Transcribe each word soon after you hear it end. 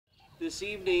This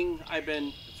evening I've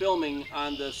been filming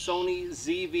on the Sony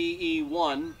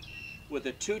ZV-E1 with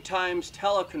a 2x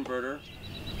teleconverter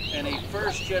and a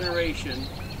first generation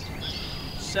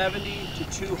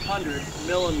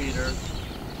 70-200mm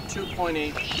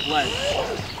 2.8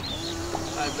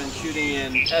 lens. I've been shooting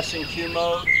in S&Q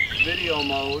mode, video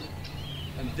mode,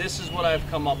 and this is what I've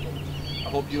come up with. I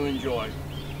hope you enjoy.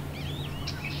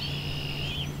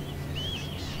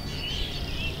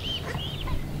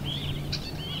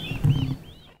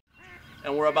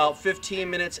 And we're about 15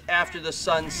 minutes after the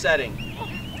sun setting.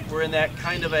 We're in that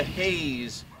kind of a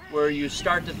haze where you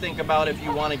start to think about if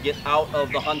you want to get out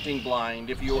of the hunting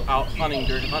blind, if you're out hunting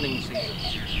during hunting season.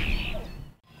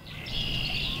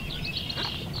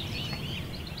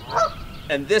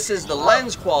 And this is the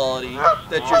lens quality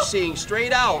that you're seeing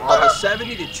straight out of a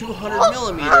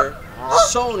 70-200mm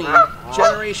Sony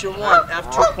Generation 1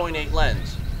 F2.8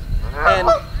 lens. And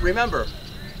remember,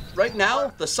 right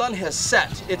now, the sun has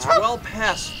set. It's well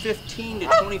past 15 to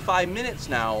 25 minutes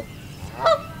now,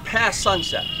 past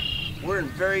sunset. We're in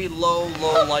very low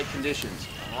light conditions.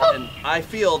 And I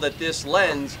feel that this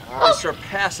lens is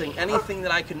surpassing anything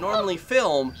that I can normally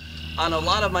film on a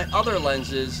lot of my other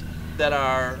lenses that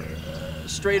are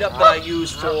straight up that I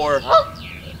use for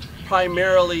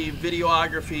primarily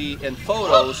videography and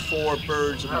photos for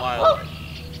birds and wildlife.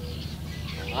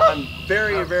 I'm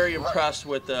very impressed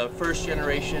with the first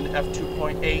generation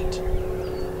F2.8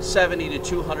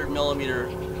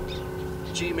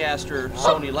 70-200mm G Master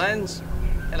Sony lens,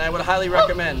 and I would highly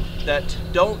recommend that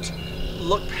don't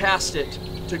look past it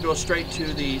to go straight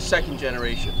to the second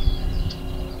generation.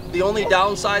 The only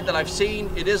downside that I've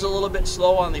seen, it is a little bit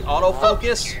slow on the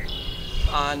autofocus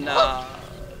on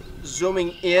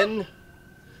zooming in,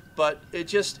 but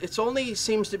it only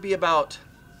seems to be about,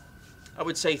 I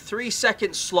would say, 3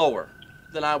 seconds slower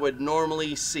than I would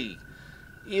normally see.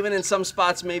 Even in some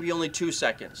spots, maybe only 2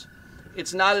 seconds.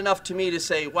 It's not enough to me to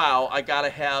say, wow, I gotta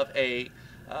have a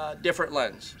different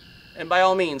lens. And by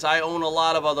all means, I own a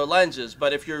lot of other lenses,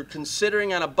 but if you're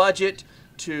considering on a budget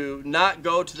to not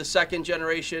go to the second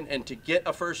generation and to get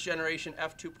a first generation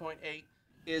F2.8,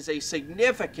 is a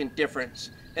significant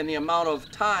difference in the amount of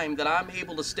time that I'm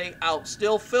able to stay out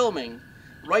still filming.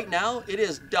 Right now, it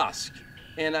is dusk.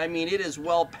 And I mean, it is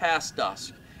well past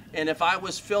dusk. And if I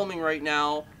was filming right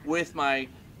now with my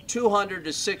 200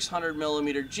 to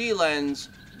 600mm G lens,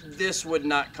 this would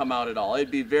not come out at all.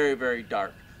 It'd be very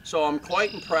dark. So I'm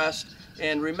quite impressed.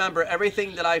 And remember,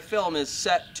 everything that I film is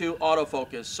set to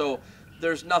autofocus. So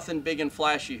there's nothing big and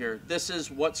flashy here. This is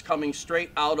what's coming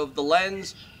straight out of the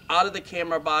lens, out of the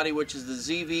camera body, which is the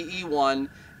ZV-E1,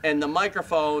 and the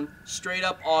microphone, straight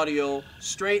up audio,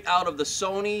 straight out of the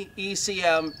Sony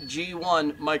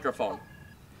ECM-G1 microphone.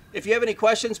 If you have any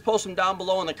questions, post them down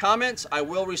below in the comments. I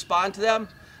will respond to them.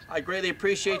 I greatly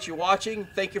appreciate you watching.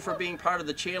 Thank you for being part of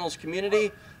the channel's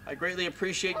community. I greatly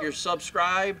appreciate your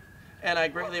subscribe, and I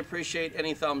greatly appreciate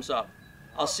any thumbs up.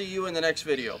 I'll see you in the next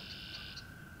video.